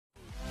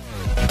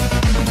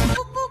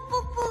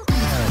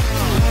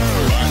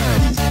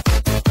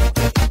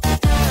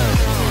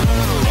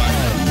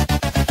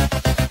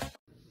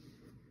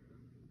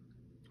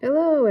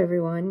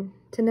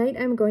Tonight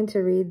I'm going to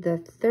read the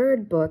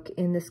third book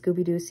in the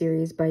Scooby Doo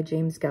series by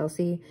James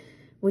Gelsey,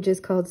 which is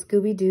called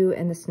Scooby Doo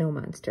and the Snow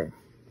Monster.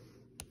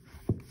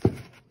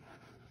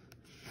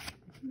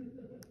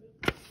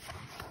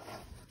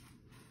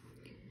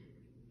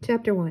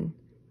 Chapter 1.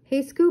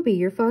 Hey Scooby,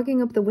 you're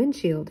fogging up the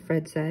windshield,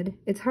 Fred said.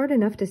 It's hard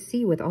enough to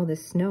see with all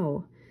this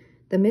snow.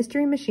 The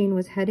Mystery Machine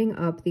was heading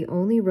up the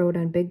only road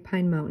on Big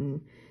Pine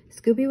Mountain.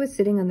 Scooby was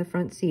sitting on the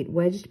front seat,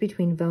 wedged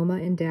between Velma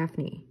and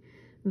Daphne.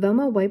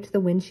 Velma wiped the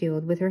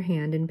windshield with her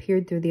hand and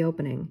peered through the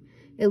opening.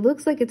 It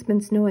looks like it's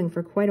been snowing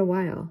for quite a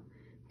while.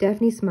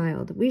 Daphne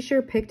smiled. We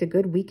sure picked a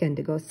good weekend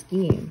to go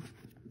skiing.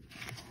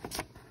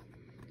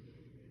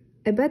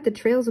 I bet the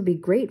trails will be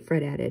great,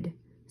 Fred added.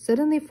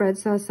 Suddenly, Fred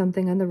saw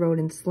something on the road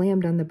and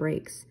slammed on the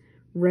brakes.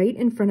 Right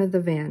in front of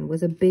the van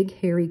was a big,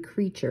 hairy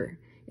creature.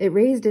 It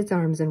raised its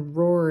arms and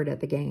roared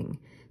at the gang.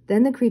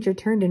 Then the creature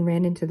turned and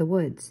ran into the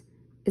woods.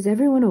 Is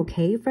everyone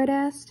okay? Fred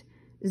asked.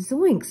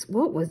 Zoinks,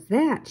 what was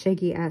that?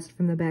 Shaggy asked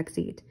from the back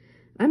seat.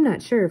 I'm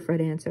not sure,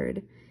 Fred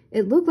answered.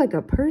 It looked like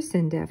a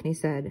person, Daphne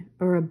said.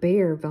 Or a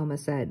bear, Velma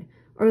said.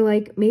 Or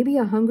like maybe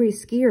a hungry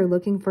skier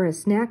looking for a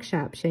snack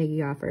shop,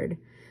 Shaggy offered.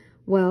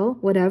 Well,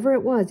 whatever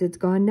it was, it's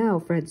gone now,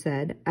 Fred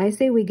said. I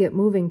say we get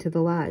moving to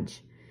the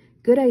lodge.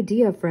 Good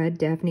idea, Fred,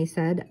 Daphne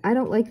said. I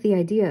don't like the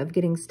idea of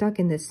getting stuck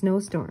in this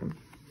snowstorm.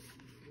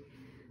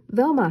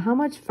 Velma, how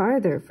much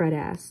farther? Fred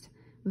asked.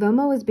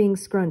 Velma was being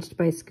scrunched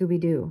by Scooby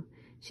Doo.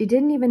 She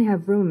didn't even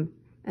have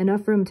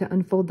enough room to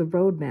unfold the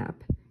road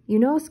map. You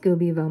know,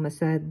 Scooby, Velma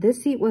said,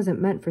 this seat wasn't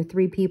meant for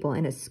 3 people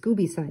and a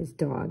Scooby-sized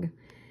dog.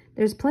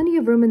 There's plenty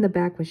of room in the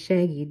back with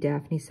Shaggy,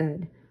 Daphne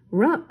said.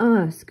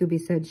 Ruh-uh,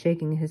 Scooby said,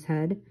 shaking his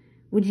head.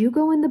 Would you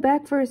go in the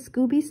back for a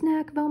Scooby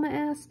snack? Velma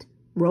asked.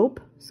 Rope?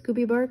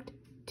 Scooby barked.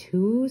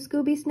 2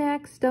 Scooby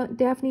snacks?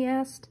 Daphne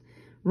asked.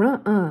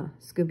 Ruh-uh,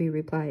 Scooby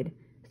replied.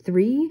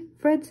 3?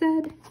 Fred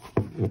said.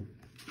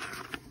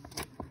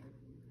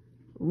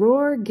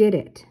 Roar, get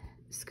it.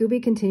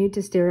 Scooby continued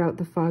to stare out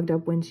the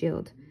fogged-up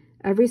windshield.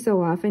 Every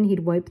so often,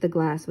 he'd wipe the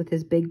glass with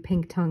his big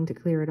pink tongue to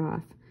clear it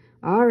off.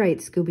 All right,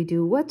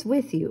 Scooby-Doo, what's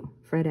with you?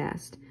 Fred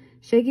asked.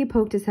 Shaggy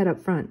poked his head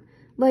up front.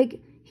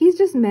 Like, he's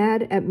just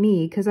mad at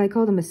me because I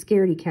called him a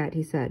scaredy cat,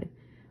 he said.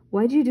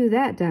 Why'd you do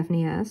that?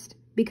 Daphne asked.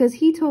 Because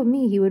he told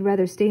me he would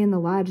rather stay in the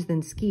lodge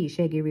than ski,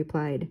 Shaggy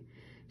replied.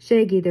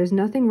 Shaggy, there's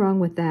nothing wrong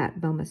with that,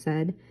 Velma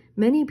said.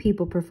 Many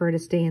people prefer to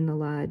stay in the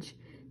lodge.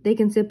 They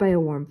can sit by a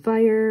warm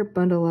fire,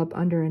 bundle up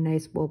under a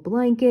nice wool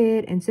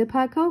blanket, and sip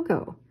hot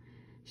cocoa.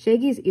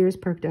 Shaggy's ears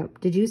perked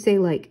up. Did you say,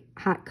 like,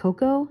 hot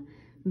cocoa?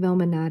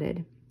 Velma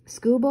nodded.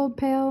 Scoob, old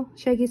pal,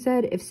 Shaggy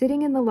said, if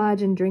sitting in the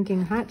lodge and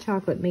drinking hot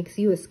chocolate makes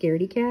you a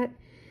scaredy cat,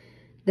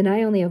 then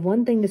I only have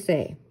one thing to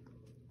say.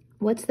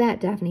 What's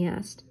that? Daphne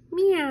asked.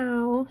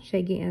 Meow,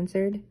 Shaggy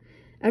answered.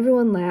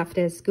 Everyone laughed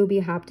as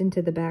Scooby hopped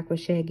into the back with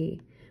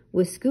Shaggy.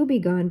 With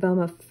Scooby gone,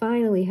 Velma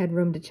finally had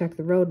room to check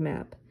the road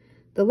map.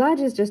 The lodge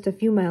is just a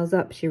few miles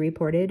up, she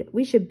reported.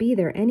 We should be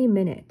there any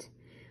minute.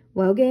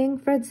 Well, gang,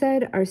 Fred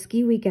said, our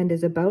ski weekend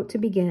is about to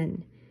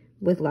begin.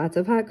 With lots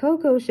of hot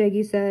cocoa,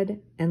 Shaggy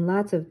said, and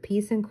lots of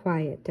peace and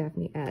quiet,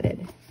 Daphne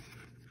added.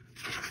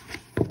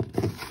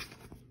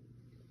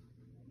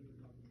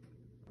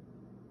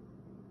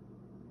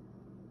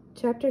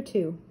 Chapter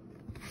 2.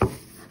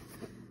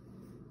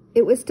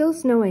 It was still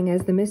snowing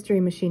as the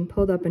Mystery Machine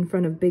pulled up in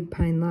front of Big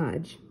Pine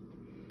Lodge.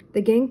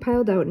 The gang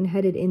piled out and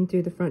headed in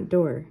through the front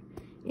door.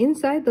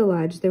 Inside the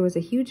lodge, there was a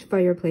huge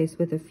fireplace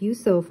with a few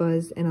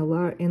sofas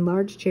and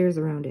large chairs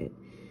around it.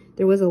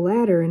 There was a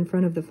ladder in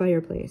front of the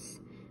fireplace.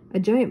 A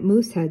giant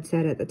moose head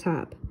sat at the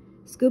top.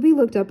 Scooby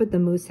looked up at the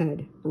moose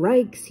head.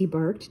 Rikes, he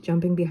barked,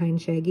 jumping behind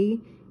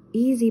Shaggy.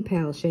 Easy,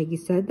 pal, Shaggy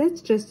said.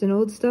 That's just an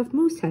old stuffed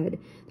moose head.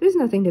 There's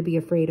nothing to be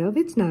afraid of.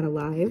 It's not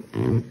alive.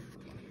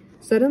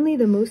 Suddenly,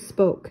 the moose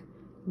spoke.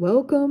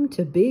 Welcome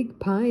to Big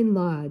Pine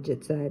Lodge,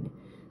 it said.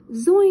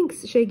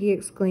 Zoinks, Shaggy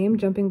exclaimed,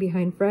 jumping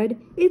behind Fred.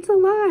 It's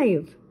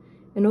alive!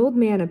 An old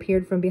man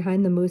appeared from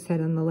behind the moose head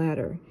on the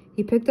ladder.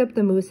 He picked up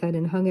the moose head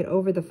and hung it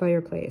over the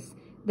fireplace.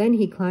 Then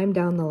he climbed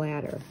down the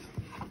ladder.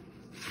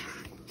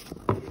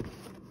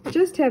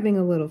 Just having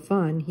a little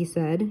fun, he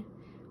said.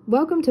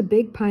 Welcome to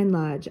Big Pine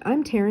Lodge.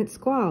 I'm Terrence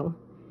Squall.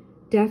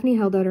 Daphne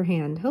held out her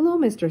hand. Hello,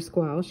 Mr.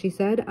 Squall, she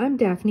said. I'm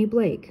Daphne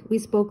Blake. We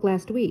spoke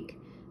last week.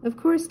 Of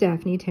course,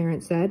 Daphne,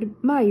 Terrence said.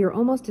 My, you're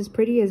almost as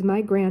pretty as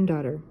my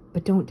granddaughter.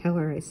 But don't tell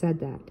her I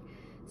said that.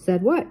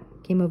 Said what?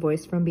 Came a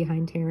voice from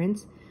behind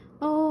Terrence.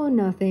 Oh,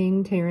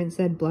 nothing, Terrence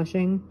said,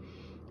 blushing.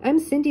 I'm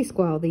Cindy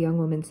Squall, the young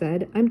woman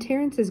said. I'm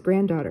Terrence's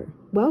granddaughter.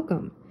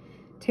 Welcome.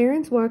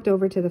 Terrence walked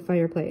over to the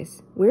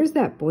fireplace. Where's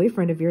that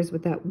boyfriend of yours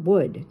with that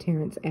wood?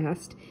 Terrence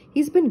asked.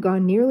 He's been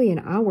gone nearly an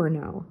hour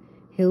now.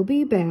 He'll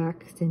be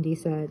back, Cindy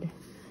said.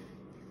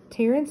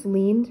 Terrence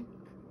leaned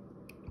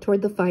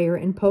toward the fire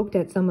and poked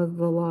at some of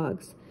the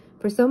logs.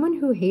 For someone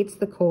who hates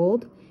the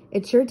cold,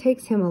 it sure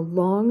takes him a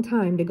long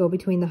time to go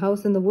between the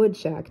house and the wood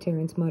shack,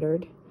 Terrence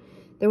muttered.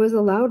 There was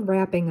a loud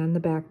rapping on the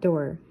back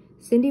door.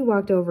 Cindy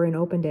walked over and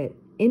opened it.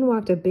 In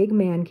walked a big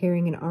man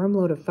carrying an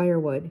armload of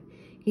firewood.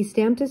 He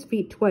stamped his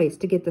feet twice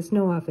to get the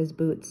snow off his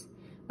boots.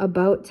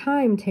 About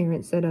time,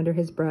 Terrence said under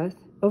his breath.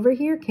 Over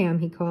here, Cam,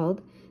 he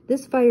called.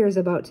 This fire is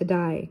about to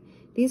die.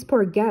 These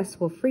poor guests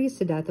will freeze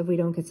to death if we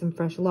don't get some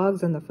fresh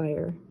logs on the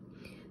fire.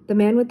 The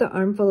man with the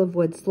armful of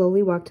wood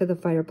slowly walked to the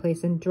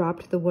fireplace and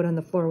dropped the wood on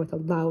the floor with a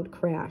loud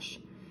crash.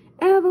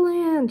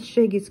 Avalanche!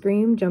 Shaggy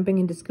screamed, jumping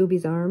into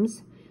Scooby's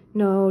arms.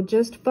 No,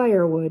 just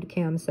firewood,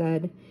 Cam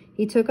said.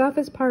 He took off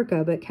his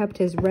parka but kept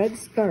his red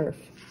scarf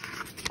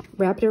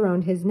wrapped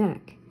around his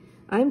neck.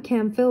 I'm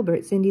Cam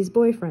Filbert, Cindy's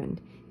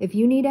boyfriend. If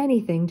you need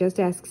anything, just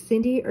ask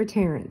Cindy or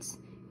Terrence.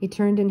 He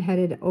turned and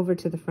headed over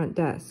to the front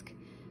desk.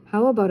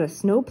 How about a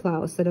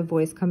snowplow, said a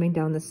voice coming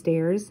down the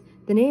stairs.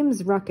 The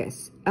name's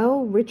Ruckus.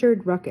 L.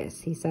 Richard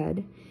Ruckus, he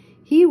said.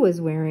 He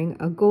was wearing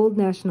a gold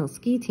National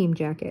Ski Team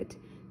jacket.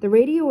 The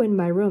radio in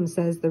my room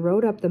says the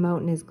road up the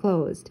mountain is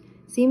closed.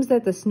 Seems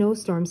that the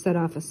snowstorm set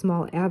off a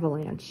small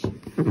avalanche.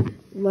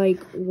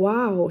 Like,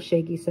 wow,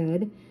 Shaggy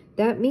said.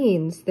 That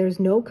means there's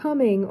no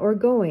coming or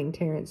going,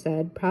 Terrence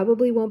said.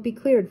 Probably won't be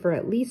cleared for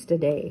at least a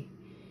day.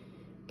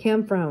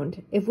 Cam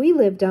frowned. If we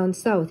lived down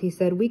south, he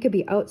said, we could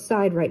be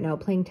outside right now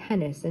playing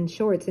tennis in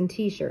shorts and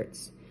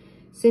t-shirts.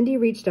 Cindy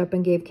reached up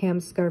and gave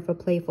Cam's scarf a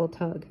playful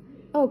tug.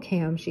 Oh,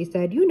 Cam, she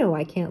said, you know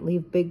I can't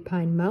leave Big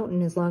Pine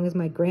Mountain as long as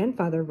my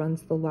grandfather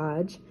runs the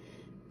lodge.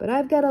 But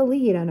I've got a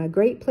lead on a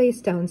great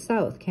place down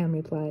south, Cam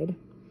replied.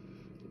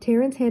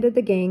 Terrence handed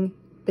the gang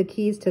the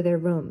keys to their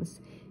rooms.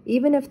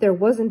 Even if there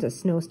wasn't a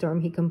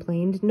snowstorm, he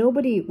complained,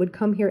 nobody would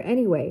come here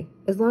anyway.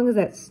 As long as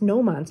that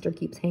snow monster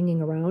keeps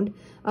hanging around,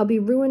 I'll be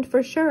ruined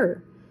for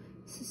sure.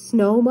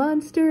 Snow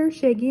monster?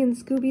 Shaggy and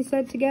Scooby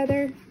said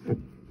together.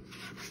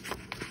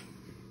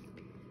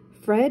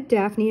 Fred,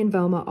 Daphne, and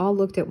Velma all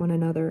looked at one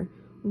another.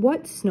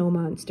 What snow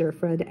monster?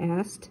 Fred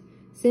asked.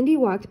 Cindy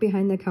walked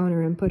behind the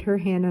counter and put her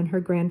hand on her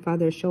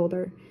grandfather's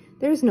shoulder.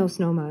 There's no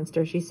snow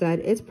monster, she said.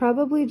 It's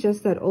probably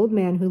just that old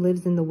man who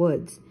lives in the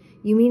woods.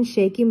 You mean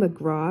Shaky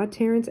McGraw?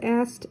 Terrence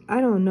asked. I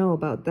don't know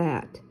about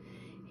that.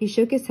 He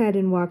shook his head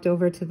and walked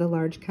over to the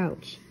large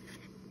couch.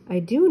 I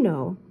do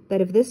know that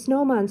if this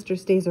snow monster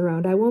stays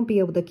around, I won't be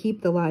able to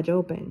keep the lodge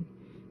open.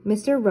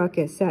 Mr.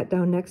 Ruckus sat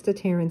down next to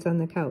Terrence on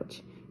the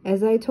couch.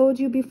 As I told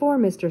you before,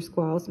 Mr.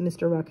 Squalls,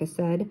 Mr. Ruckus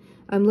said,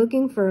 I'm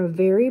looking for a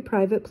very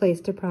private place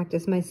to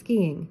practice my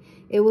skiing.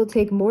 It will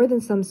take more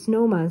than some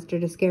snow monster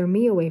to scare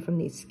me away from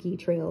these ski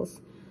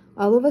trails.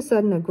 All of a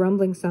sudden, a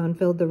grumbling sound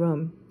filled the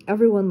room.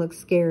 Everyone looked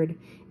scared.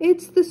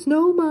 It's the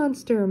snow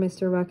monster,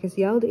 Mr. Ruckus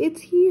yelled.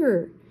 It's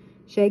here.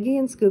 Shaggy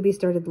and Scooby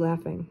started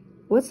laughing.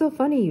 What's so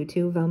funny, you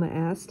two? Velma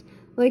asked.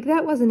 Like,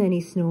 that wasn't any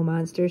snow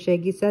monster,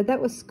 Shaggy said.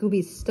 That was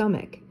Scooby's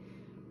stomach.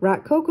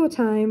 Rock cocoa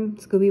time,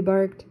 Scooby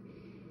barked.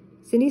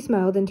 Cindy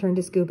smiled and turned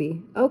to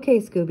Scooby. Okay,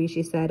 Scooby,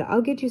 she said.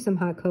 I'll get you some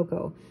hot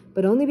cocoa,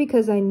 but only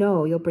because I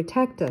know you'll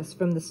protect us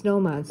from the snow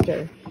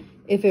monster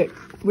if it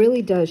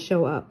really does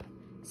show up.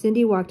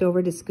 Cindy walked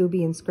over to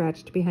Scooby and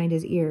scratched behind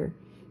his ear.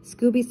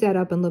 Scooby sat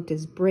up and looked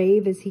as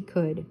brave as he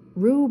could.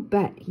 Rue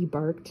bet, he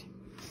barked.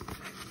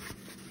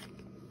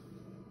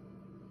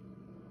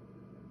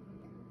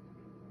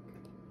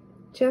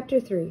 Chapter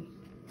 3.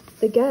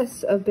 The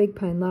guests of Big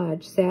Pine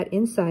Lodge sat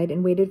inside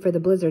and waited for the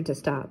blizzard to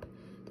stop.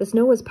 The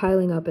snow was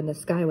piling up and the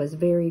sky was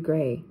very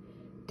gray.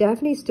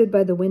 Daphne stood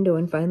by the window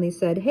and finally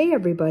said, Hey,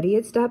 everybody,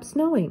 it stopped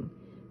snowing.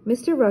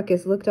 Mr.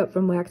 Ruckus looked up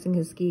from waxing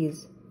his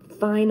skis.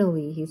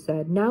 Finally, he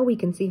said. Now we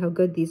can see how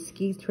good these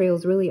ski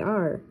trails really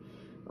are.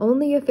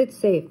 Only if it's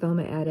safe,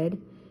 Velma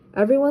added.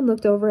 Everyone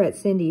looked over at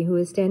Cindy, who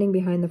was standing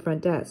behind the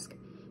front desk.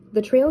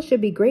 The trail should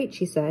be great,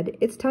 she said.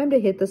 It's time to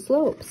hit the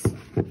slopes.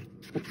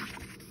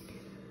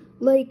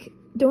 Like,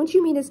 don't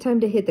you mean it's time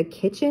to hit the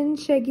kitchen?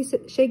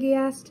 Shaggy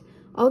asked.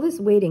 All this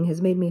waiting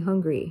has made me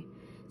hungry.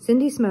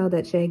 Cindy smiled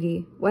at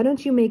Shaggy. Why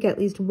don't you make at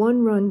least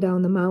one run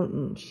down the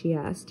mountain? She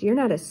asked. You're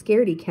not a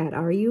scaredy cat,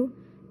 are you?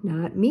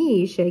 Not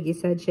me, Shaggy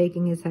said,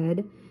 shaking his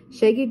head.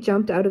 Shaggy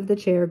jumped out of the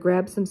chair,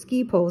 grabbed some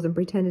ski poles, and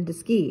pretended to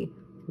ski.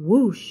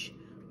 Whoosh,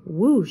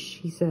 whoosh,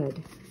 he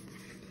said.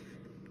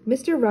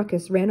 Mr.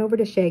 Ruckus ran over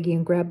to Shaggy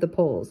and grabbed the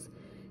poles.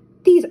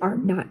 These are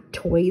not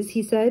toys,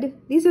 he said.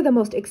 These are the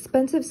most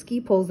expensive ski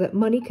poles that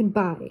money can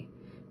buy.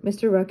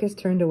 Mr. Ruckus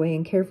turned away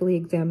and carefully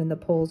examined the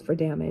poles for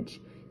damage.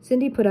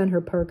 Cindy put on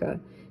her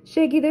parka.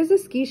 Shaggy, there's a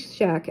ski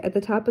shack at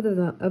the top of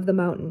the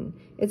mountain.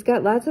 It's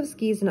got lots of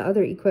skis and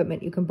other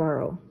equipment you can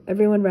borrow.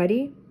 Everyone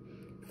ready?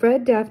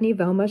 Fred, Daphne,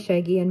 Velma,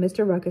 Shaggy, and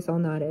Mr. Ruckus all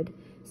nodded.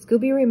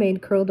 Scooby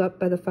remained curled up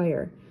by the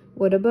fire.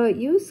 What about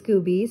you,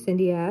 Scooby?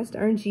 Cindy asked.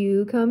 Aren't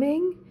you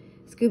coming?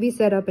 Scooby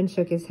sat up and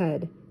shook his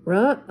head.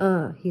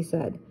 Ruh-uh, he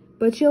said.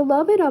 But you'll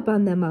love it up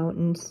on the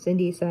mountain,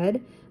 Cindy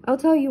said. I'll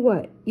tell you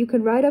what, you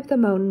can ride up the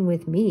mountain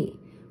with me.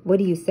 What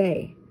do you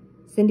say?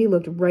 Cindy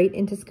looked right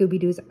into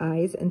Scooby-Doo's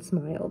eyes and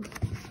smiled.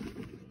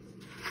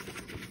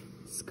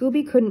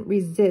 Scooby couldn't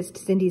resist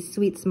Cindy's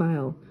sweet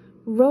smile.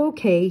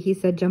 Okay, he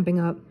said, jumping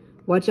up.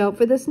 Watch out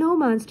for the snow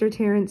monster,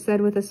 Terrence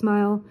said with a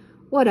smile.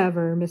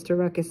 Whatever, Mr.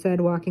 Ruckus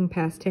said, walking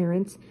past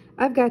Terrence.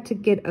 I've got to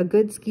get a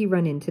good ski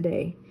run in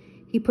today.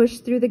 He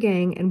pushed through the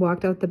gang and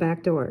walked out the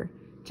back door.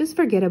 Just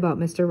forget about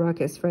Mr.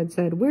 Ruckus, Fred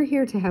said. We're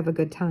here to have a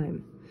good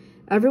time.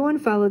 Everyone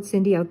followed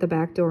Cindy out the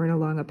back door and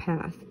along a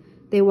path.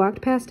 They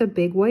walked past a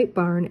big white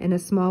barn and a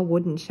small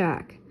wooden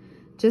shack.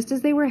 Just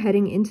as they were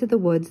heading into the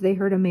woods, they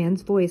heard a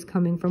man's voice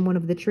coming from one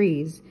of the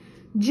trees.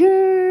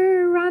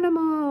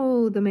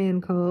 "Geronimo!" the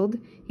man called.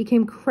 He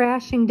came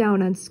crashing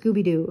down on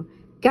Scooby Doo.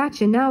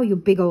 "Gotcha now, you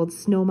big old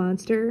snow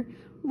monster!"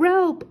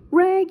 "Relp!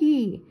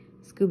 Raggy!"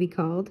 Scooby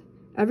called.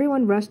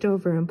 Everyone rushed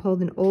over and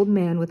pulled an old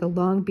man with a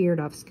long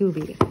beard off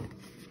Scooby.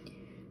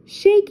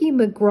 "Shaky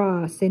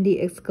McGraw!" Cindy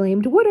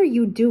exclaimed. "What are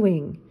you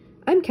doing?"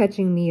 "I'm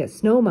catching me a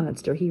snow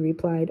monster," he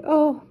replied.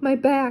 "Oh, my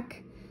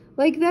back."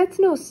 "Like, that's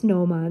no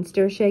snow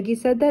monster," Shaggy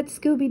said. "That's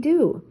Scooby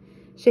Doo."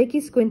 Shaky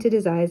squinted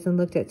his eyes and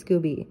looked at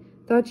Scooby.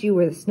 "Thought you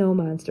were the snow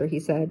monster," he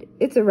said.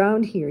 "It's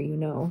around here, you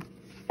know."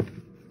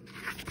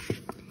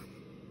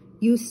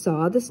 "You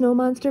saw the snow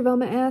monster?"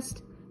 Velma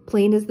asked.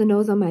 "Plain as the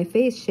nose on my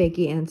face,"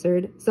 Shaky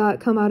answered. "Saw it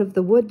come out of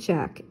the wood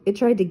shack. It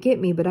tried to get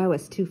me, but I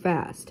was too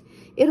fast.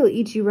 It'll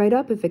eat you right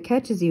up if it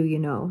catches you, you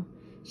know."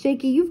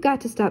 "Shaky, you've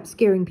got to stop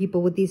scaring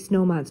people with these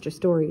snow monster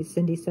stories,"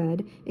 Cindy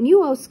said, "and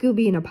you owe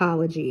Scooby an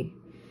apology."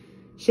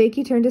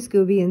 Shaky turned to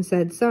Scooby and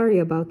said, "Sorry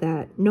about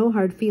that. No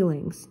hard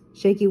feelings."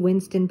 Shaky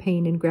winced in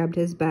pain and grabbed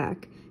his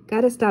back.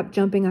 "Gotta stop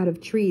jumping out of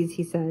trees,"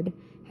 he said.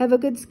 "Have a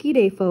good ski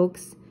day,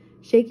 folks."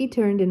 Shaky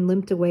turned and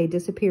limped away,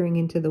 disappearing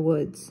into the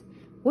woods.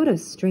 "What a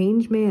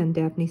strange man,"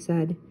 Daphne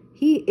said.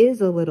 "He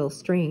is a little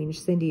strange,"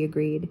 Cindy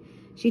agreed.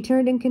 She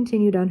turned and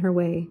continued on her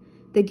way.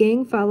 The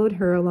gang followed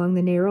her along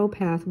the narrow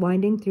path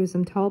winding through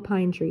some tall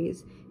pine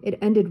trees. It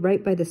ended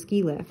right by the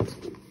ski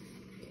lift.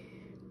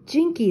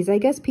 "Jinkies, I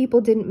guess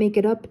people didn't make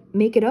it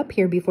up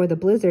here before the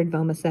blizzard,"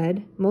 Velma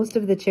said. Most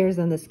of the chairs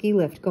on the ski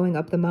lift going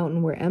up the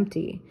mountain were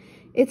empty.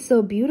 "It's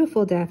so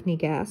beautiful," Daphne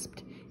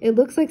gasped. "It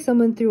looks like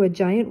someone threw a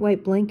giant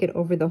white blanket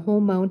over the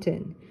whole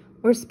mountain."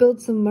 "Or spilled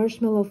some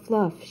marshmallow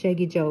fluff,"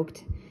 Shaggy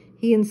joked.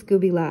 He and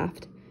Scooby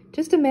laughed.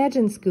 "Just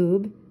imagine,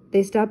 Scoob."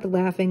 They stopped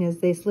laughing as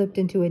they slipped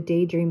into a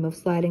daydream of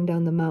sliding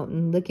down the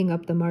mountain, licking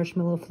up the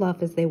marshmallow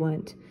fluff as they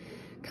went.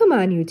 "Come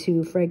on, you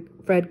two,"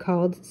 Fred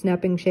called,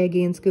 snapping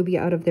Shaggy and Scooby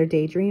out of their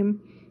daydream.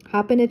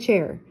 "Hop in a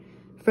chair."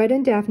 Fred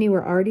and Daphne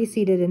were already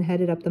seated and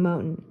headed up the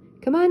mountain.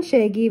 "Come on,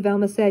 Shaggy,"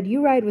 Velma said.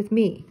 "You ride with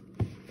me."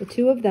 The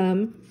two of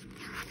them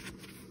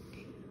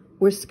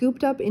were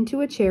scooped up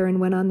into a chair and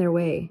went on their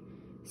way.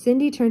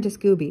 Cindy turned to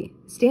Scooby.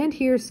 "Stand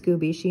here,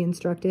 Scooby," she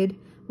instructed.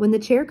 "When the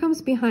chair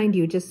comes behind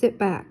you, just sit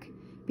back."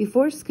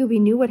 Before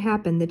Scooby knew what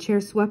happened, the chair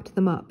swept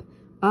them up.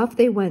 Off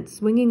they went,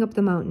 swinging up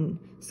the mountain.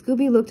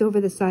 Scooby looked over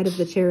the side of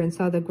the chair and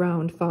saw the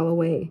ground fall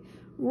away.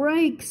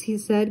 "Rikes," he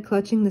said,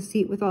 clutching the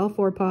seat with all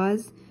four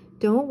paws.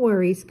 "Don't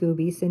worry,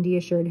 Scooby," Cindy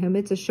assured him.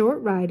 "It's a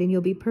short ride and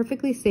you'll be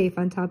perfectly safe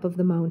on top of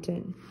the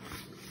mountain."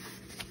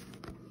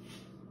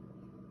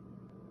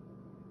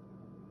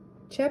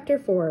 Chapter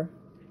 4.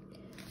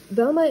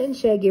 Velma and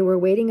Shaggy were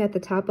waiting at the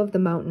top of the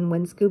mountain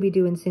when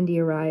Scooby-Doo and Cindy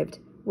arrived.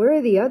 "Where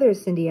are the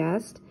others?" Cindy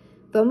asked.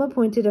 Velma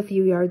pointed a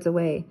few yards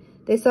away.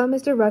 They saw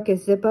Mr.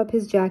 Ruckus zip up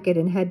his jacket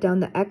and head down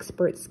the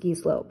expert ski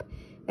slope.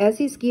 As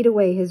he skied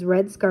away, his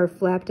red scarf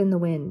flapped in the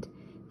wind.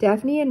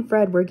 Daphne and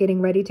Fred were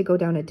getting ready to go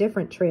down a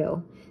different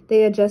trail.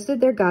 They adjusted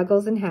their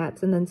goggles and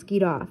hats and then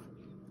skied off.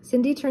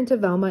 Cindy turned to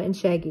Velma and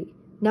Shaggy.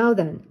 "Now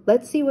then,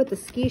 let's see what the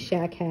ski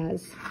shack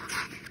has."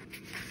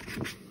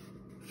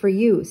 "For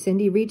you."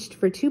 Cindy reached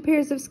for 2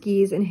 pairs of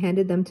skis and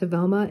handed them to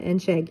Velma and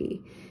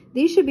Shaggy.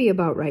 "These should be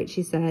about right,"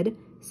 she said.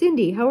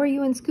 "Cindy, how are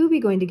you and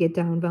Scooby going to get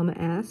down?" Velma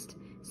asked.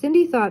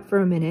 Cindy thought for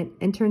a minute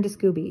and turned to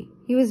Scooby.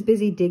 He was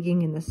busy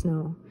digging in the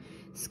snow.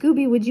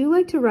 "Scooby, would you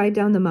like to ride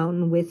down the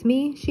mountain with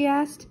me?" she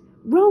asked.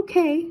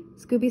 "Okay,"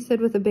 Scooby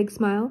said with a big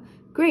smile.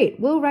 "Great,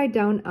 we'll ride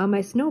down on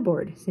my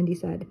snowboard," Cindy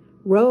said.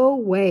 "Row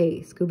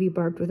way," Scooby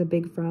barked with a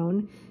big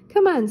frown.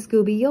 "Come on,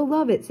 Scooby, you'll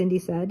love it," Cindy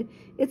said.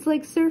 "It's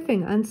like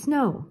surfing on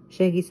snow,"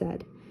 Shaggy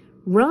said.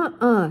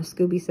 "Ruh-uh,"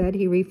 Scooby said.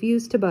 He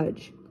refused to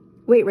budge.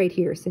 "Wait right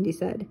here," Cindy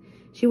said.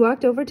 She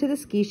walked over to the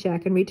ski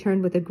shack and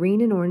returned with a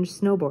green and orange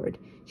snowboard.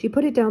 She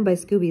put it down by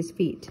Scooby's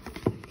feet.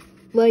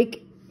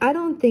 "Like, I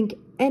don't think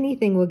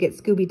anything will get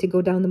Scooby to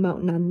go down the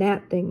mountain on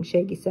that thing,"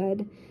 Shaggy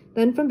said.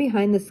 Then from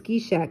behind the ski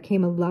shack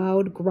came a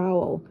loud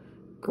growl.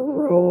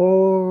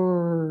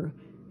 "Groar!"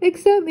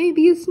 "Except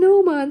maybe a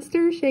snow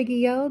monster," Shaggy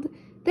yelled.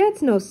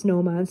 "That's no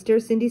snow monster,"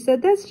 Cindy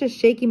said. "That's just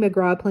Shaky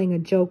McGraw playing a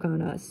joke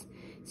on us."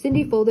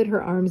 Cindy folded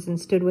her arms and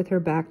stood with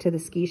her back to the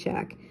ski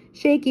shack.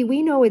 "Shaky,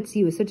 we know it's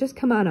you, so just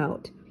come on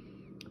out."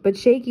 But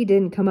Shaky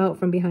didn't come out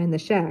from behind the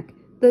shack.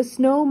 The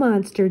snow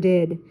monster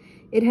did.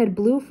 It had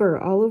blue fur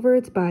all over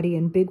its body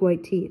and big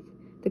white teeth.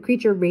 The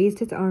creature raised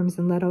its arms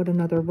and let out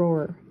another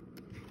roar.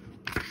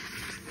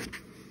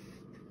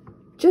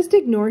 "Just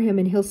ignore him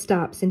and he'll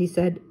stop," Cindy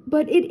said.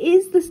 "But it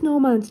is the snow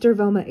monster,"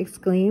 Velma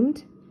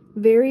exclaimed.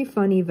 "Very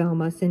funny,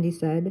 Velma," Cindy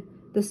said.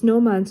 The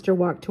snow monster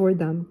walked toward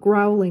them,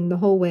 growling the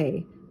whole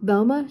way.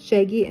 Velma,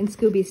 Shaggy, and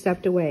Scooby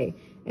stepped away,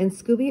 and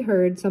Scooby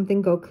heard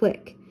something go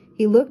click.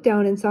 He looked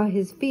down and saw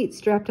his feet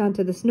strapped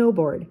onto the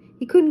snowboard.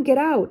 He couldn't get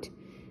out.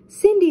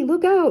 "Cindy,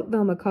 look out!"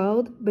 Velma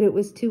called, but it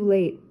was too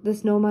late. The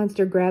snow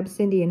monster grabbed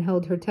Cindy and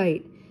held her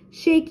tight.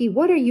 "Shaky,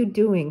 what are you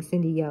doing?"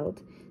 Cindy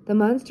yelled. The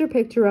monster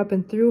picked her up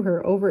and threw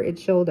her over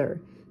its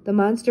shoulder. The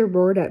monster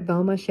roared at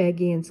Velma,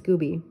 Shaggy, and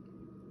Scooby.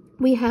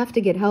 "We have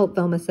to get help,"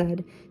 Velma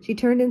said. She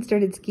turned and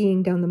started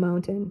skiing down the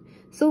mountain.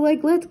 "So,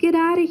 let's get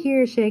out of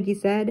here," Shaggy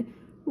said.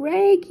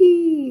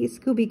 "Raggy,"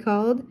 Scooby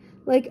called.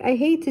 "I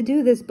hate to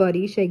do this,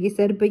 buddy," Shaggy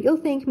said, "but you'll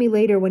thank me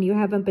later when you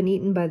haven't been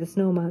eaten by the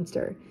snow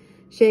monster."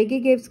 Shaggy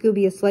gave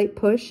Scooby a slight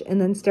push and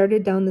then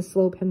started down the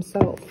slope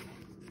himself.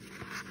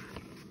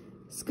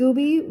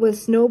 Scooby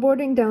was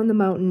snowboarding down the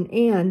mountain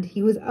and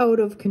he was out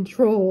of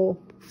control.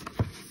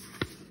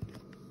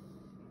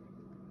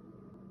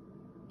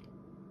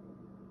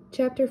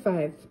 Chapter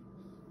 5.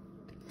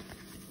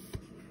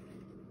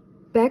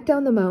 Back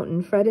down the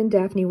mountain, Fred and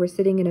Daphne were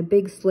sitting in a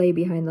big sleigh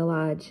behind the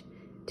lodge.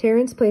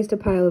 Terrence placed a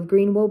pile of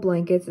green wool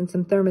blankets and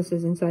some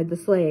thermoses inside the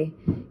sleigh.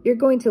 "You're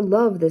going to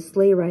love this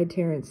sleigh ride,"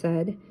 Terrence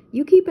said.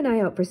 "You keep an eye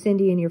out for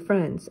Cindy and your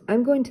friends.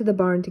 I'm going to the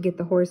barn to get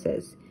the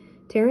horses."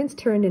 Terrence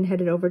turned and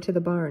headed over to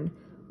the barn.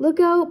 "Look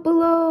out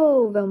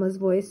below!" Velma's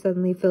voice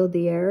suddenly filled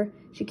the air.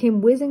 She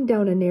came whizzing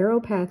down a narrow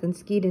path and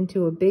skied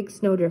into a big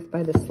snowdrift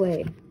by the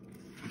sleigh.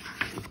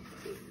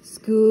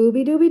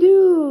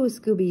 "Scooby-Dooby-Doo!"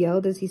 Scooby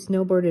yelled as he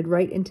snowboarded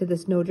right into the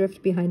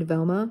snowdrift behind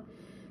Velma.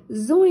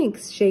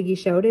 "Zoinks!" Shaggy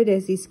shouted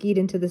as he skied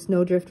into the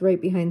snowdrift right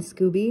behind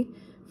Scooby.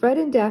 Fred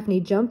and Daphne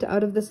jumped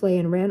out of the sleigh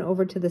and ran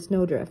over to the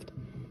snowdrift.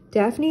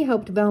 Daphne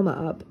helped Velma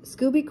up.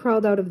 Scooby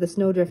crawled out of the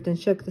snowdrift and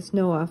shook the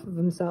snow off of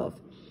himself.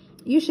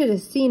 "You should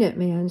have seen it,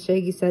 man,"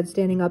 Shaggy said,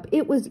 standing up.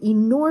 "It was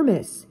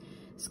enormous."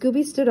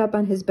 Scooby stood up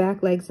on his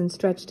back legs and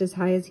stretched as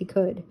high as he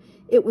could.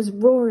 "It was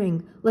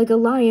roaring, like a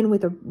lion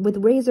with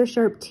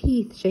razor-sharp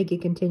teeth," Shaggy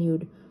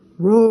continued.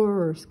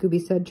 "Roar,"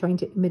 Scooby said, trying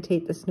to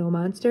imitate the snow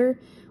monster.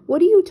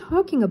 "What are you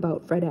talking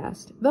about?" Fred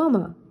asked.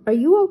 "Velma, are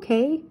you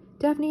okay?"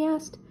 Daphne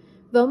asked.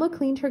 Velma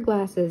cleaned her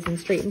glasses and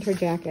straightened her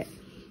jacket.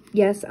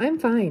 "Yes, I'm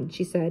fine,"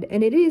 she said,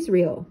 "and it is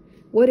real."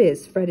 "What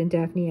is?" Fred and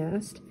Daphne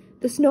asked.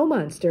 "The snow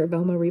monster,"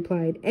 Velma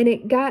replied, "and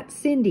it got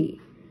Cindy."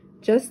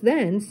 Just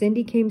then,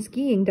 Cindy came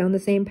skiing down the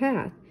same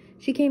path.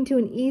 She came to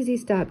an easy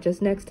stop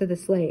just next to the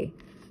sleigh.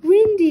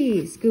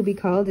 "Rindy!" Scooby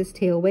called, his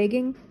tail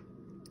wagging.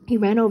 He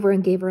ran over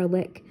and gave her a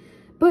lick.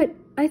 "But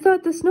I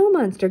thought the snow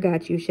monster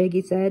got you,"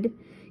 Shaggy said.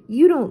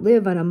 "You don't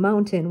live on a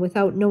mountain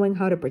without knowing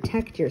how to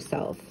protect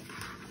yourself,"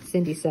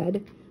 Cindy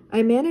said.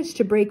 "I managed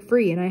to break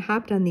free and I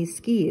hopped on these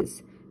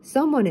skis.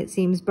 Someone, it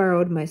seems,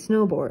 borrowed my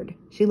snowboard."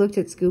 She looked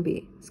at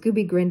Scooby.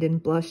 Scooby grinned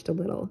and blushed a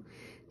little.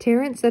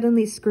 Terrence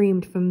suddenly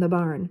screamed from the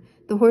barn.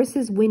 The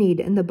horses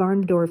whinnied and the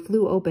barn door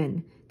flew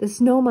open. The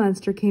snow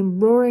monster came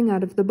roaring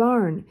out of the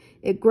barn.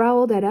 It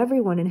growled at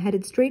everyone and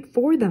headed straight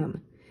for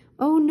them.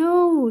 "Oh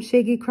no!"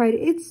 Shaggy cried.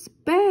 "It's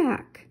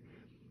back!"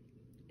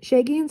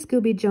 Shaggy and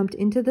Scooby jumped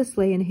into the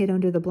sleigh and hid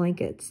under the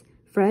blankets.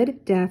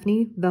 Fred,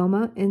 Daphne,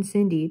 Velma, and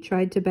Cindy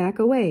tried to back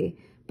away,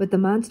 but the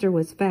monster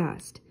was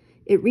fast.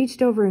 It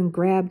reached over and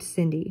grabbed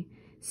Cindy.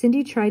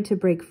 Cindy tried to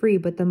break free,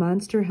 but the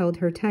monster held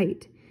her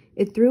tight.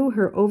 It threw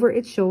her over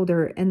its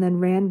shoulder and then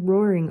ran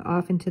roaring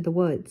off into the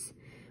woods.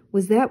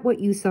 "Was that what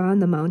you saw on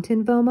the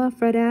mountain, Velma?"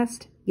 Fred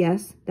asked.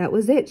 "Yes, that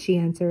was it," she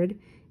answered.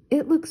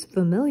 "It looks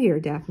familiar,"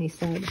 Daphne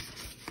said.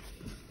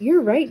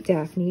 "You're right,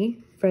 Daphne,"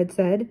 Fred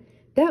said.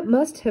 "That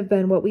must have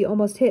been what we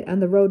almost hit on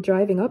the road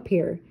driving up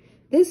here."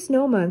 "This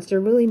snow monster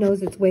really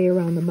knows its way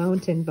around the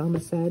mountain," Velma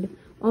said,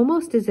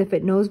 "almost as if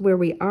it knows where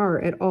we are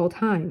at all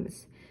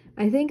times."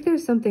 "I think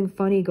there's something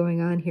funny going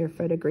on here,"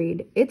 Fred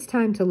agreed. "It's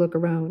time to look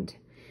around."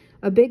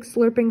 A big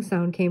slurping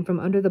sound came from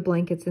under the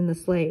blankets in the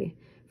sleigh.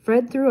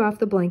 Fred threw off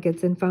the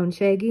blankets and found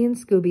Shaggy and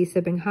Scooby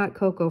sipping hot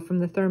cocoa from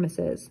the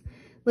thermoses.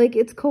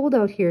 "It's cold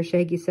out here,"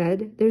 Shaggy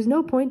said. "There's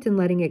no point in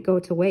letting it go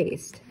to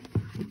waste."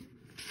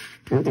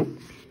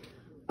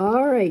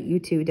 "All right, you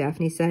two,"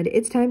 Daphne said.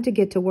 "It's time to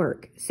get to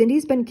work.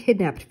 Cindy's been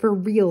kidnapped for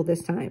real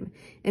this time,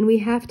 and we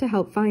have to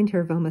help find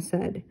her," Velma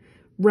said.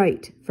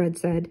 "Right," Fred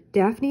said.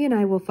 "Daphne and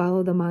I will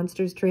follow the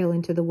monster's trail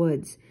into the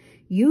woods.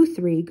 You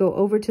three go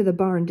over to the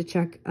barn to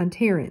check on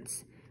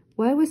Terrence."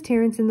 "Why was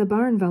Terrence in the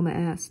barn?" Velma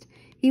asked.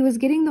 "He was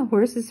getting the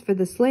horses for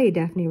the sleigh,"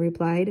 Daphne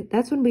replied.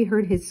 "That's when we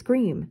heard his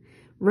scream."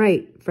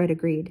 "Right," Fred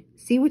agreed.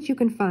 "See what you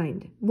can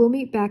find. We'll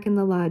meet back in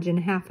the lodge in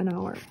half an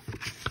hour."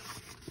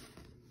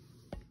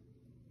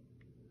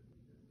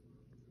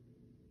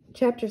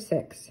 Chapter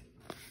 6.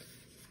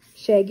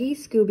 Shaggy,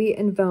 Scooby,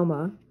 and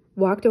Velma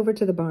walked over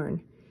to the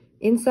barn.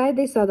 Inside,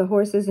 they saw the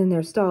horses in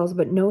their stalls,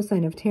 but no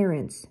sign of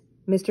Terrence.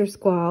 "Mr.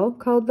 Squall,"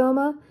 called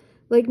Velma.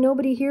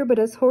 "Nobody here but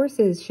us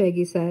horses,"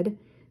 Shaggy said.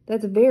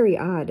 "That's very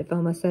odd,"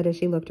 Velma said as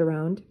she looked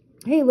around.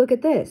 "Hey, look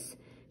at this."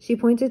 She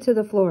pointed to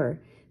the floor.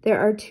 "There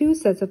are 2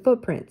 sets of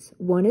footprints.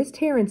 One is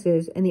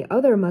Terrence's, and the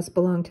other must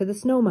belong to the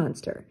snow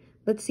monster.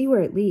 Let's see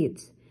where it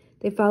leads."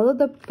 They followed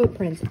the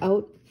footprints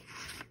out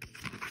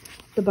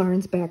the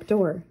barn's back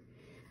door.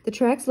 The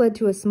tracks led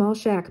to a small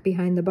shack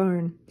behind the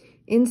barn.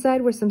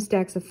 Inside were some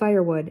stacks of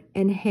firewood,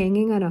 and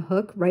hanging on a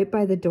hook right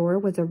by the door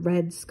was a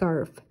red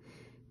scarf.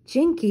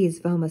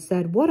 "Jinkies," Velma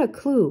said. "What a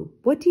clue.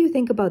 What do you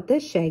think about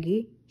this,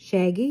 Shaggy?"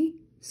 "Shaggy?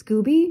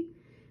 Scooby?"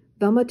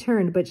 Velma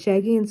turned, but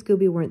Shaggy and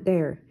Scooby weren't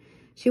there.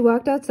 She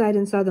walked outside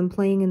and saw them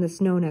playing in the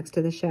snow next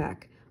to the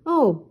shack.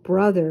 "Oh,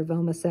 brother,"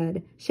 Velma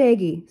said.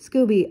 "Shaggy,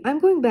 Scooby, I'm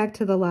going back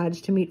to the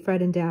lodge to meet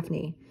Fred and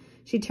Daphne."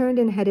 She turned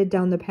and headed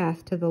down the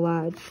path to the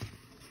lodge.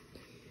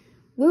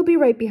 "We'll be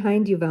right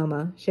behind you,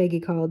 Velma," Shaggy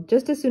called,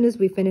 "just as soon as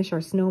we finish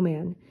our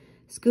snowman."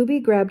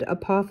 Scooby grabbed a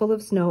pawful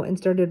of snow and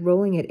started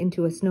rolling it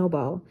into a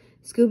snowball.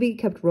 Scooby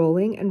kept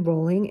rolling and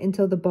rolling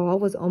until the ball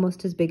was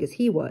almost as big as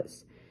he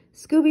was.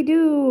 "Scooby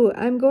Doo,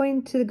 I'm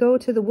going to go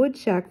to the wood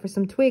shack for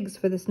some twigs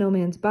for the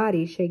snowman's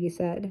body," Shaggy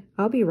said.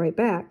 "I'll be right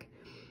back."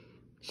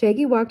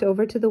 Shaggy walked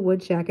over to the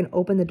wood shack and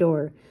opened the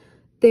door.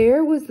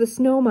 There was the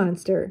snow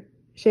monster.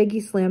 Shaggy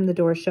slammed the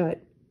door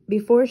shut.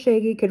 Before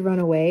Shaggy could run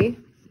away,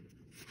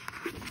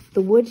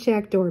 the wood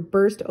shack door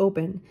burst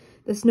open.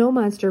 The snow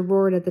monster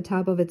roared at the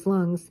top of its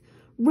lungs.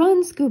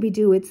 "Run,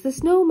 Scooby-Doo, it's the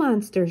snow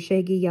monster,"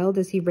 Shaggy yelled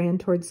as he ran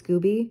toward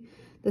Scooby.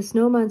 The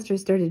snow monster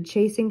started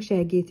chasing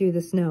Shaggy through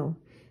the snow.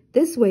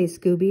 "This way,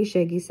 Scooby,"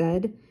 Shaggy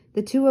said.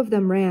 The two of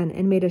them ran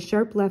and made a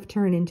sharp left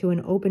turn into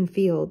an open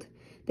field.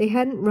 They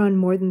hadn't run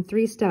more than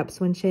 3 steps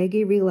when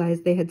Shaggy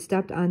realized they had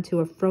stepped onto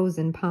a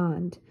frozen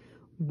pond.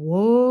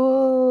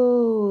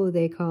 "Whoa!"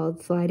 they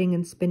called, sliding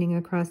and spinning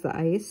across the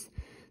ice.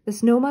 The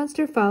snow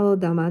monster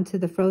followed them onto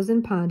the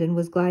frozen pond and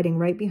was gliding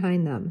right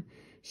behind them.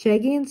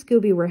 Shaggy and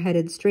Scooby were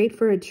headed straight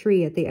for a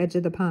tree at the edge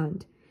of the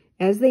pond.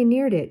 As they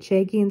neared it,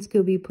 Shaggy and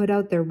Scooby put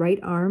out their right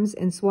arms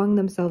and swung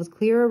themselves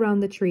clear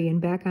around the tree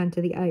and back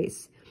onto the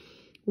ice.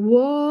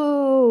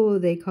 "Whoa!"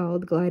 they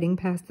called, gliding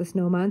past the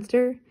snow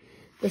monster.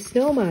 The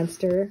snow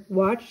monster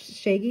watched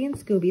Shaggy and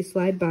Scooby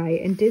slide by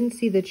and didn't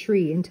see the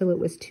tree until it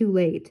was too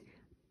late.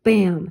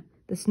 Bam!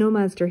 The snow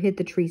monster hit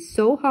the tree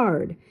so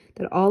hard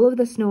that all of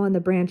the snow on the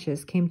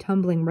branches came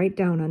tumbling right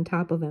down on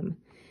top of him.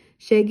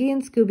 Shaggy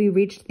and Scooby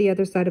reached the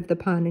other side of the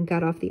pond and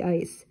got off the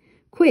ice.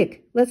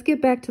 "Quick, let's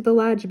get back to the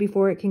lodge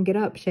before it can get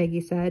up," Shaggy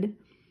said.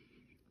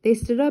 They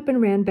stood up and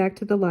ran back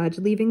to the lodge,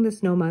 leaving the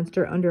snow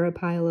monster under a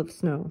pile of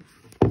snow.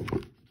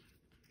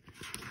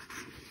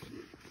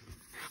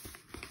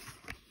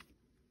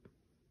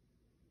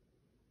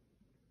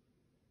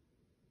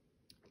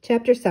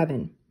 Chapter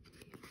 7.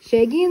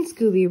 Shaggy and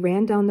Scooby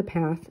ran down the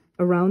path,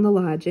 around the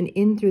lodge, and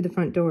in through the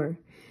front door.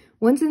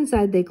 Once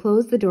inside, they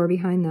closed the door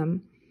behind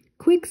them.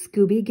 "Quick,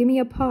 Scooby, give me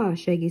a paw,"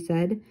 Shaggy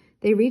said.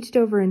 They reached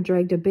over and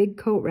dragged a big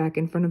coat rack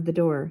in front of the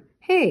door.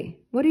 "Hey,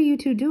 what are you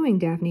two doing?"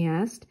 Daphne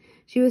asked.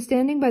 She was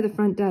standing by the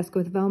front desk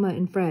with Velma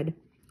and Fred.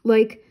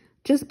 "Like,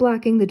 just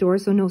blocking the door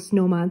so no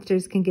snow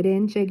monsters can get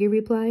in," Shaggy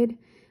replied.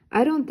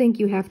 "I don't think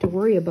you have to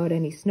worry about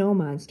any snow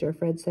monster,"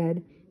 Fred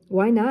said.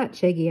 "Why not?"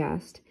 Shaggy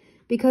asked.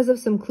 "Because of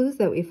some clues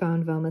that we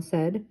found," Velma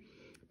said.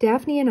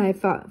 "Daphne and I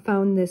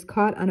found this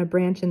caught on a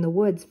branch in the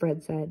woods,"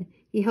 Fred said.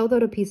 He held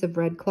out a piece of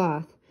red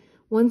cloth.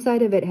 One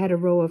side of it had a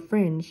row of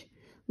fringe.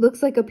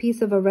 "Looks like a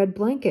piece of a red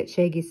blanket,"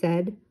 Shaggy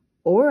said.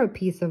 "Or a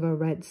piece of a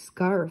red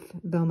scarf,"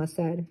 Velma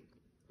said.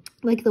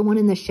 "Like the one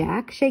in the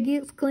shack?" Shaggy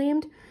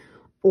exclaimed.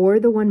 "Or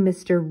the one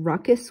Mr.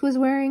 Ruckus was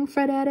wearing,"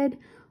 Fred added.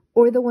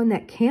 "Or the one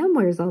that Cam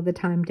wears all the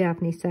time,"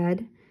 Daphne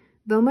said.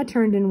 Velma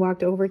turned and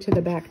walked over to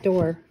the back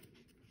door.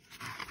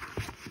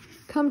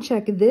 "Come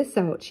check this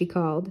out," she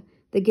called.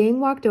 The gang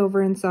walked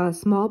over and saw a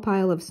small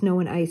pile of snow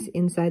and ice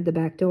inside the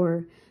back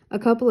door. A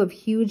couple of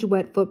huge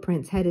wet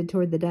footprints headed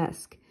toward the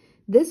desk.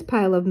 "This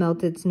pile of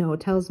melted snow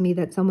tells me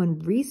that someone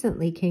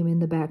recently came in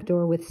the back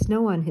door with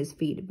snow on his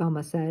feet,"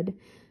 Velma said.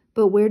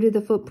 "But where do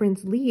the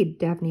footprints lead?"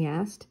 Daphne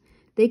asked.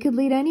 "They could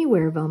lead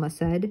anywhere," Velma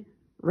said.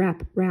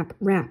 "Rap, rap,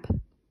 rap."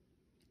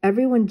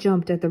 Everyone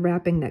jumped at the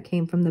rapping that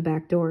came from the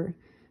back door.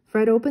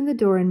 Fred opened the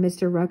door and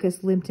Mr.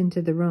 Ruckus limped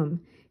into the room.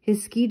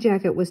 His ski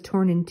jacket was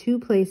torn in 2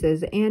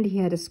 places and he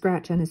had a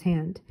scratch on his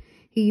hand.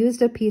 He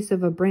used a piece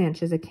of a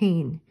branch as a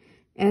cane.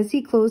 As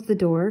he closed the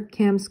door,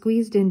 Cam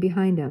squeezed in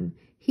behind him.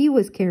 He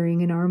was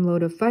carrying an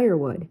armload of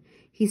firewood.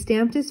 He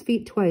stamped his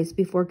feet twice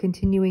before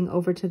continuing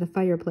over to the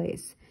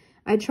fireplace.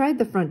 "I tried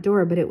the front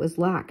door, but it was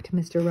locked,"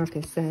 Mr.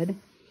 Ruckus said.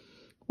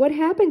 "What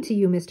happened to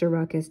you, Mr.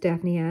 Ruckus?"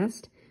 Daphne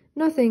asked.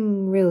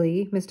 "Nothing,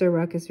 really," Mr.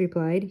 Ruckus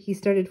replied. He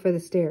started for the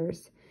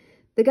stairs.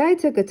 "The guy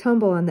took a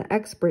tumble on the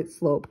expert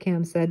slope,"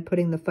 Cam said,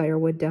 putting the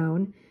firewood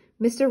down.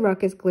 Mr.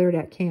 Ruckus glared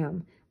at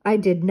Cam. "I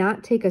did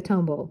not take a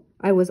tumble.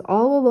 I was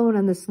all alone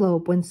on the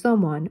slope when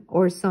someone,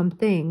 or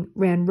something,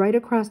 ran right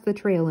across the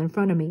trail in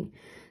front of me.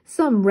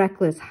 Some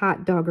reckless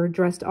hot dogger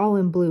dressed all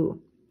in blue.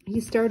 He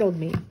startled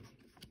me.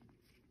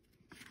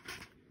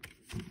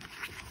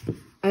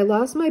 I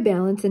lost my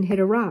balance and hit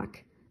a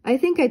rock. I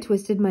think I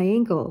twisted my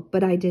ankle,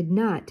 but I did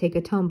not take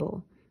a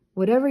tumble."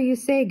 "Whatever you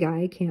say,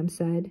 guy," Cam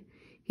said.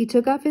 He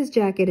took off his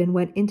jacket and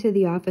went into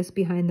the office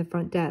behind the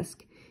front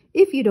desk.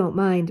 "If you don't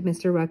mind,"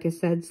 Mr. Ruckus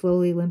said,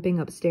 slowly limping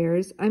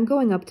upstairs, "I'm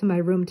going up to my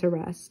room to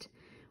rest."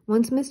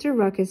 Once Mr.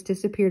 Ruckus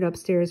disappeared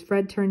upstairs,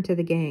 Fred turned to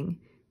the gang.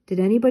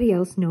 "Did anybody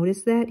else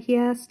notice that?" he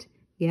asked.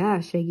 "Yeah,"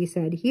 Shaggy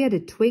said. He had a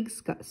twig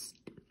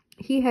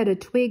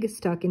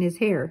stuck in his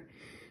hair."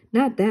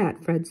 "Not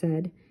that," Fred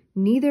said.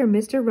 "Neither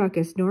Mr.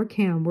 Ruckus nor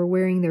Cam were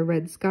wearing their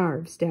red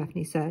scarves,"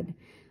 Daphne said.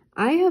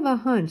 "I have a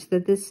hunch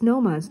that this snow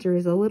monster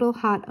is a little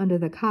hot under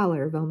the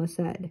collar," Velma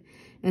said.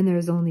 "And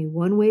there's only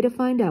one way to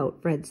find out,"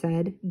 Fred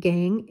said.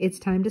 "Gang, it's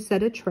time to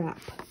set a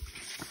trap."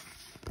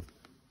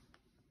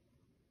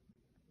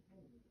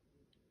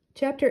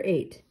 Chapter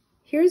 8.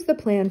 Here's the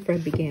plan,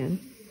 Fred began.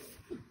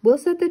 We'll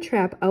set the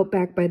trap out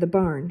back by the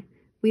barn.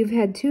 We've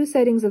had 2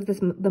 sightings of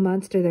the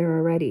monster there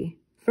already.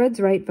 Fred's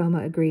right,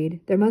 Velma agreed.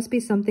 There must be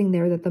something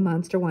there that the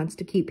monster wants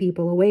to keep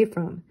people away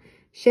from.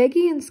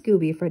 Shaggy and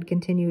Scooby, Fred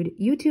continued,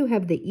 you 2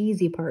 have the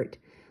easy part.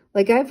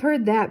 Like I've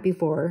heard that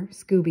before,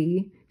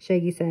 Scooby,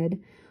 Shaggy said.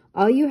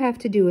 All you have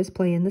to do is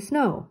play in the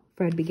snow,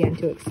 Fred began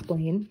to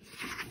explain.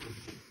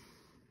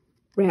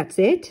 That's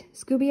it?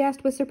 Scooby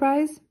asked with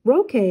surprise.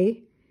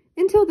 Okay.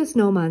 Until the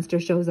snow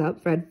monster shows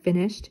up, Fred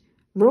finished.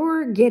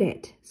 Roar, get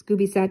it.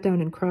 Scooby sat down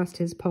and crossed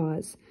his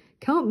paws.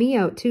 Count me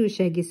out too,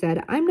 Shaggy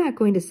said. I'm not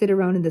going to sit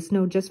around in the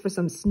snow just for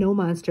some snow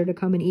monster to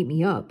come and eat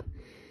me up.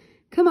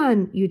 Come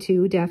on, you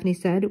 2, Daphne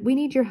said. We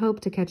need your help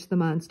to catch the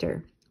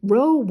monster.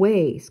 Row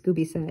away,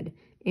 Scooby said.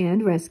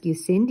 And rescue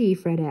Cindy,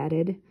 Fred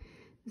added.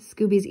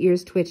 Scooby's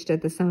ears twitched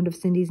at the sound of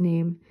Cindy's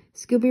name.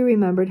 Scooby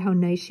remembered how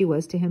nice she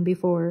was to him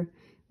before.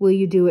 Will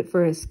you do it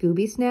for a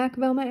Scooby snack?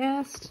 Velma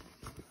asked.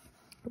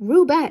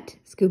 Rubette,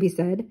 Scooby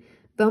said.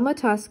 Velma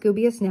tossed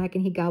Scooby a snack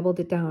and he gobbled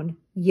it down.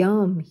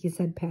 Yum, he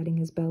said, patting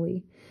his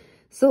belly.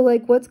 So,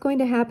 what's going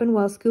to happen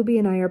while Scooby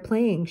and I are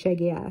playing?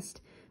 Shaggy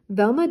asked.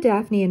 Velma,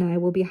 Daphne, and I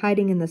will be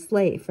hiding in the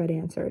sleigh, Fred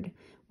answered.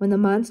 When the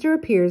monster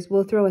appears,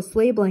 we'll throw a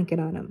sleigh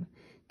blanket on him.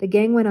 The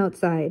gang went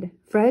outside.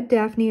 Fred,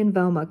 Daphne, and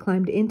Velma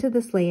climbed into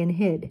the sleigh and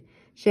hid.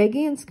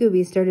 Shaggy and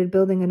Scooby started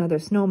building another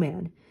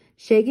snowman.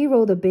 Shaggy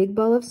rolled a big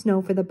ball of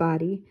snow for the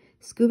body.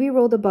 Scooby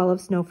rolled a ball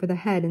of snow for the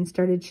head and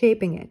started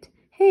shaping it.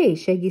 Hey,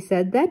 Shaggy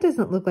said, that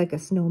doesn't look like a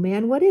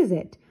snowman. What is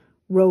it?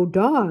 Row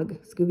dog,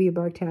 Scooby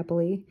barked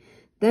happily.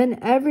 Then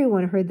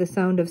everyone heard the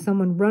sound of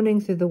someone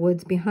running through the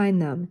woods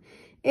behind them.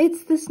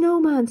 It's the snow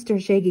monster,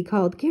 Shaggy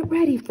called. Get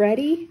ready,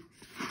 Freddy.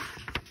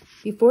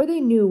 Before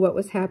they knew what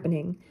was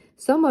happening,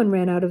 someone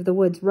ran out of the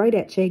woods right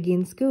at Shaggy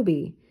and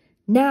Scooby.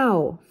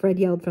 Now, Fred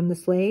yelled from the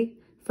sleigh.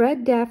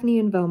 Fred, Daphne,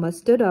 and Velma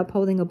stood up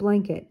holding a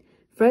blanket.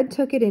 Fred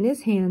took it in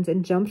his hands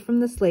and jumped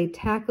from the sleigh,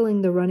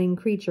 tackling the running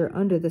creature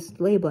under the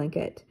sleigh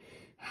blanket.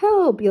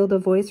 Help! Yelled a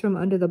voice from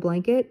under the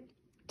blanket.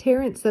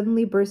 Terrence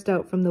suddenly burst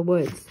out from the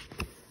woods.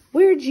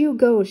 Where'd you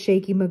go,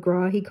 Shaky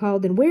McGraw? He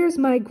called, and where's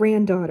my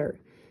granddaughter?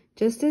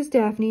 Just as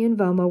Daphne and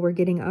Velma were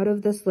getting out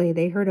of the sleigh,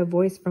 they heard a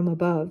voice from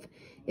above.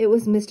 It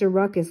was Mr.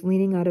 Ruckus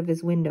leaning out of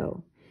his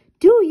window.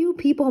 Do you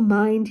people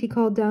mind? He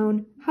called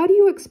down. How do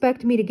you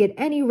expect me to get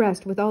any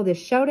rest with all this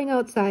shouting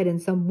outside and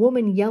some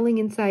woman yelling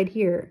inside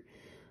here?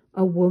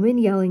 A woman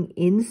yelling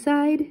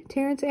inside?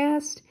 Terrence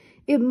asked.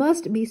 It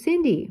must be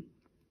Cindy.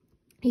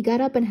 He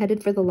got up and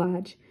headed for the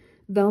lodge.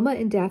 Velma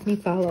and Daphne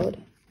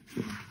followed.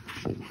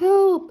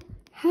 Help!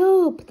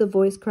 Help! The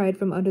voice cried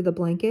from under the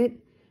blanket.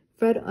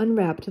 Fred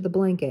unwrapped the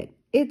blanket.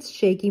 It's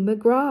Shaky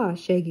McGraw,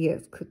 Shaggy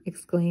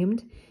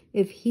exclaimed.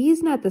 If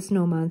he's not the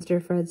snow monster,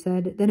 Fred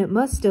said, then it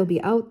must still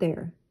be out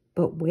there.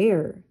 But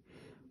where?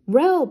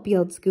 Relp!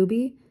 Yelled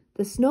Scooby.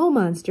 The snow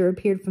monster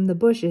appeared from the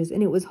bushes,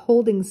 and it was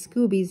holding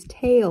Scooby's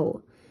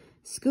tail.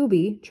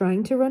 Scooby,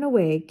 trying to run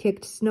away,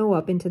 kicked snow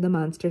up into the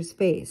monster's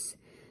face.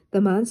 The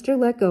monster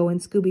let go,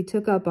 and Scooby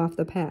took off up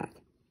the path.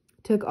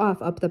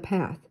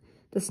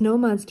 The snow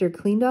monster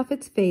cleaned off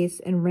its face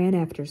and ran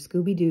after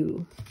Scooby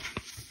Doo.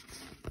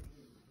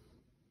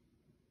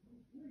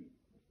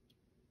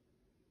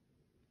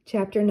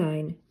 Chapter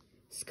 9.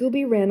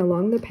 Scooby ran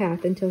along the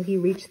path until he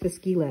reached the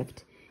ski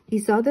lift. He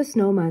saw the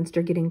snow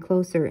monster getting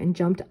closer and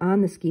jumped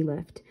on the ski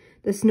lift.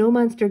 The snow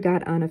monster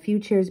got on a few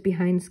chairs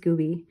behind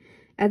Scooby.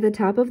 At the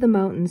top of the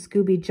mountain,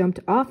 Scooby jumped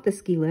off the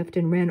ski lift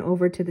and ran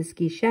over to the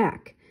ski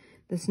shack.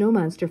 The snow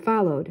monster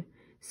followed.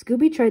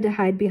 Scooby tried to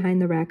hide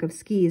behind the rack of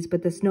skis,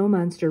 but the snow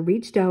monster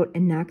reached out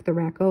and knocked the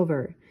rack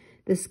over.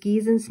 The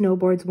skis and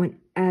snowboards went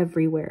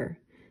everywhere.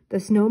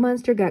 The snow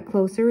monster got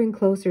closer and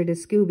closer to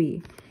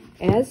Scooby.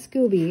 As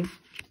Scooby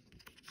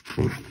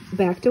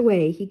backed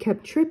away, he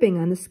kept tripping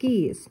on the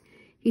skis.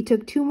 He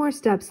took 2 more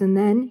steps and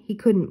then he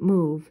couldn't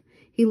move.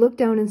 He looked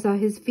down and saw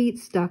his feet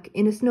stuck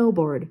in a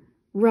snowboard.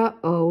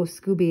 Ruh-oh,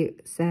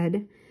 Scooby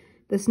said.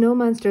 The snow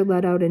monster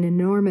let out an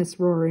enormous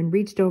roar and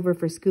reached over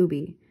for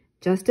Scooby.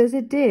 Just as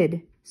it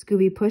did,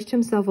 Scooby pushed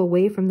himself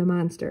away from the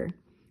monster.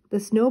 The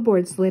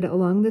snowboard slid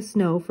along the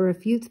snow for a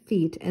few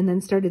feet and then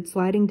started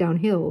sliding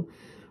downhill.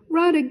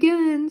 Run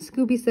again,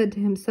 Scooby said to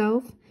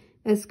himself.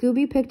 As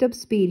Scooby picked up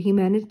speed, he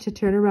managed to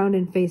turn around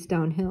and face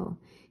downhill.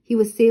 He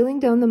was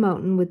sailing down the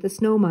mountain with the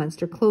snow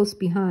monster close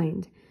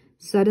behind.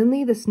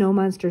 Suddenly, the snow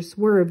monster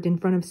swerved in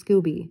front of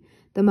Scooby.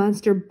 The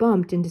monster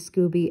bumped into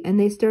Scooby, and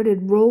they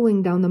started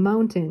rolling down the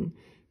mountain.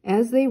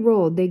 As they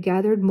rolled, they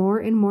gathered more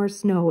and more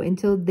snow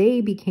until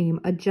they became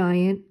a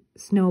giant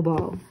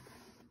snowball.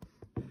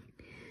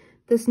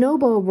 The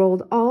snowball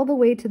rolled all the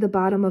way to the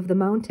bottom of the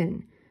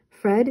mountain.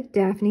 Fred,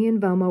 Daphne, and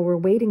Velma were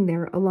waiting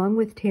there along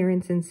with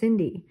Terrence and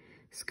Cindy.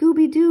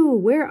 Scooby-Doo,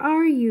 where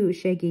are you?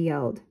 Shaggy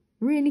yelled.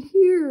 We're in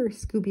here,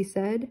 Scooby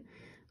said.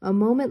 A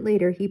moment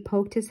later, he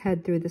poked his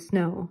head through the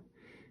snow.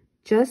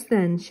 Just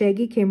then,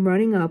 Shaggy came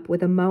running up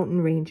with a mountain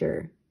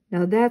ranger.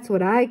 Now that's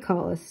what I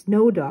call a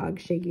snow dog,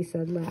 Shaggy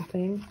said,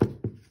 laughing.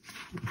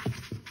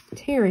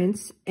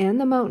 Terrence and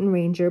the mountain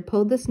ranger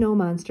pulled the snow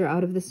monster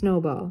out of the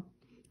snowball.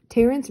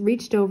 Terrence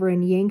reached over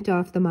and yanked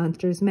off the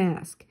monster's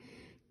mask.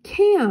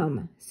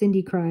 "Cam!"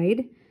 Cindy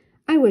cried.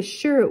 "I was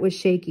sure it was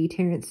Shaky,"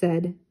 Terrence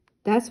said.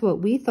 "That's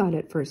what we thought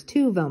at first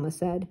too," Velma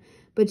said.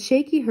 "But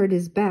Shaky hurt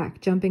his back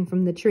jumping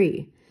from the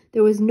tree.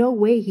 There was no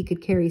way he could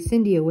carry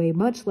Cindy away,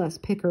 much less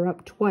pick her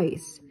up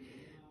twice."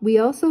 "We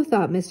also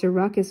thought Mr.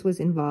 Ruckus was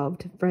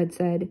involved," Fred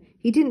said.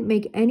 "He didn't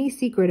make any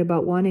secret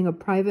about wanting a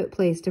private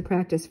place to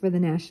practice for the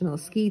national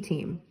ski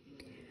team."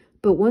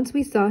 "But once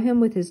we saw him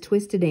with his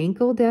twisted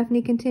ankle,"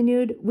 Daphne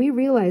continued, "we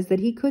realized that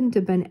he couldn't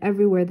have been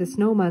everywhere the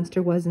snow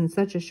monster was in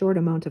such a short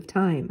amount of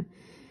time.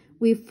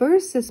 We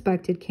first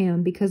suspected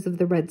Cam because of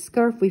the red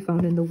scarf we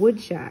found in the wood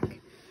shack,"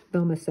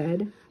 Velma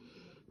said.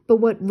 "But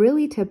what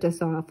really tipped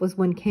us off was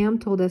when Cam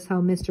told us how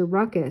Mr.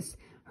 Ruckus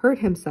hurt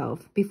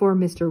himself before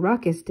Mr.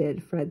 Ruckus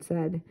did," Fred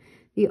said.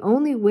 "The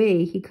only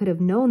way he could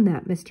have known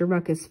that Mr.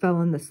 Ruckus fell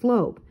on the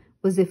slope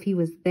was if he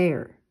was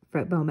there,"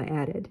 Velma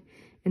added.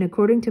 "And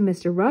according to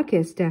Mr.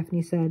 Ruckus,"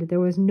 Daphne said, "there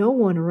was no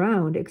one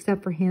around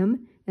except for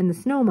him and the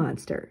snow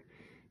monster."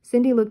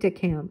 Cindy looked at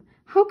Cam.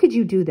 "How could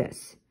you do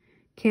this?"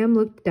 Cam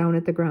looked down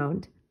at the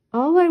ground.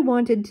 "All I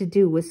wanted to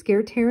do was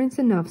scare Terrence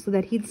enough so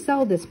that he'd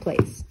sell this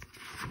place.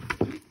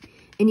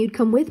 And you'd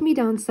come with me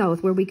down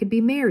south where we could be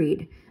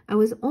married. I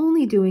was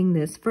only doing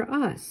this for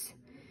us."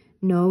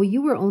 "No, you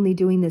were only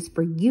doing this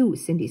for you,"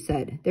 Cindy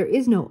said. "There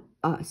is no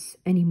us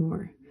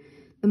anymore."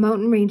 The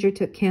mountain ranger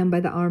took Cam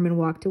by the arm and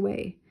walked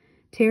away.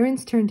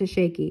 Terrence turned to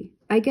Shaky.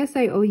 "I guess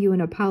I owe you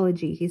an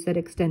apology," he said,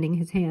 extending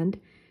his hand.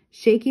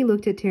 Shaky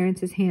looked at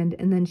Terrence's hand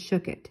and then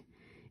shook it.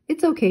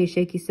 "It's okay,"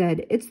 Shaky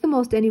said. "It's the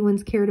most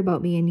anyone's cared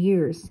about me in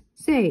years.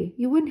 Say,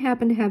 you wouldn't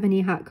happen to have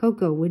any hot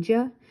cocoa, would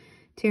ya?"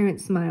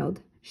 Terrence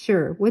smiled.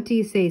 "Sure. What do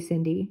you say,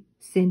 Cindy?"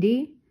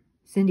 "Cindy?"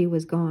 Cindy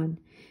was gone.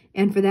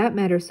 And for that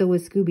matter, so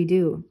was Scooby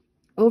Doo.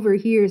 "Over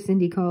here,"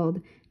 Cindy called.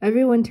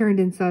 Everyone turned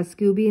and saw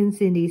Scooby and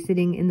Cindy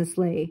sitting in the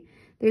sleigh.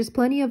 "There's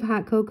plenty of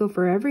hot cocoa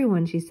for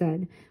everyone," she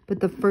said. "But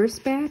the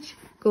first batch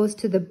goes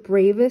to the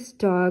bravest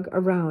dog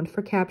around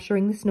for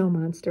capturing the snow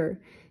monster."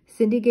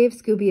 Cindy gave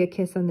Scooby a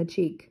kiss on the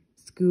cheek.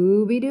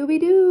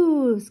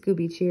 "Scooby-Dooby-Doo!"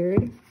 Scooby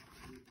cheered.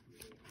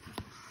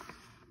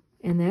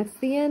 And that's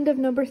the end of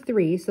number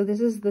 3. So this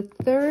is the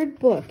 3rd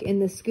book in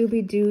the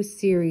Scooby Doo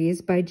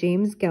series by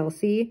James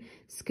Gelsey,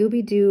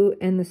 Scooby Doo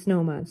and the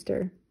Snow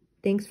Monster.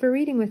 Thanks for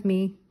reading with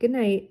me. Good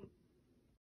night.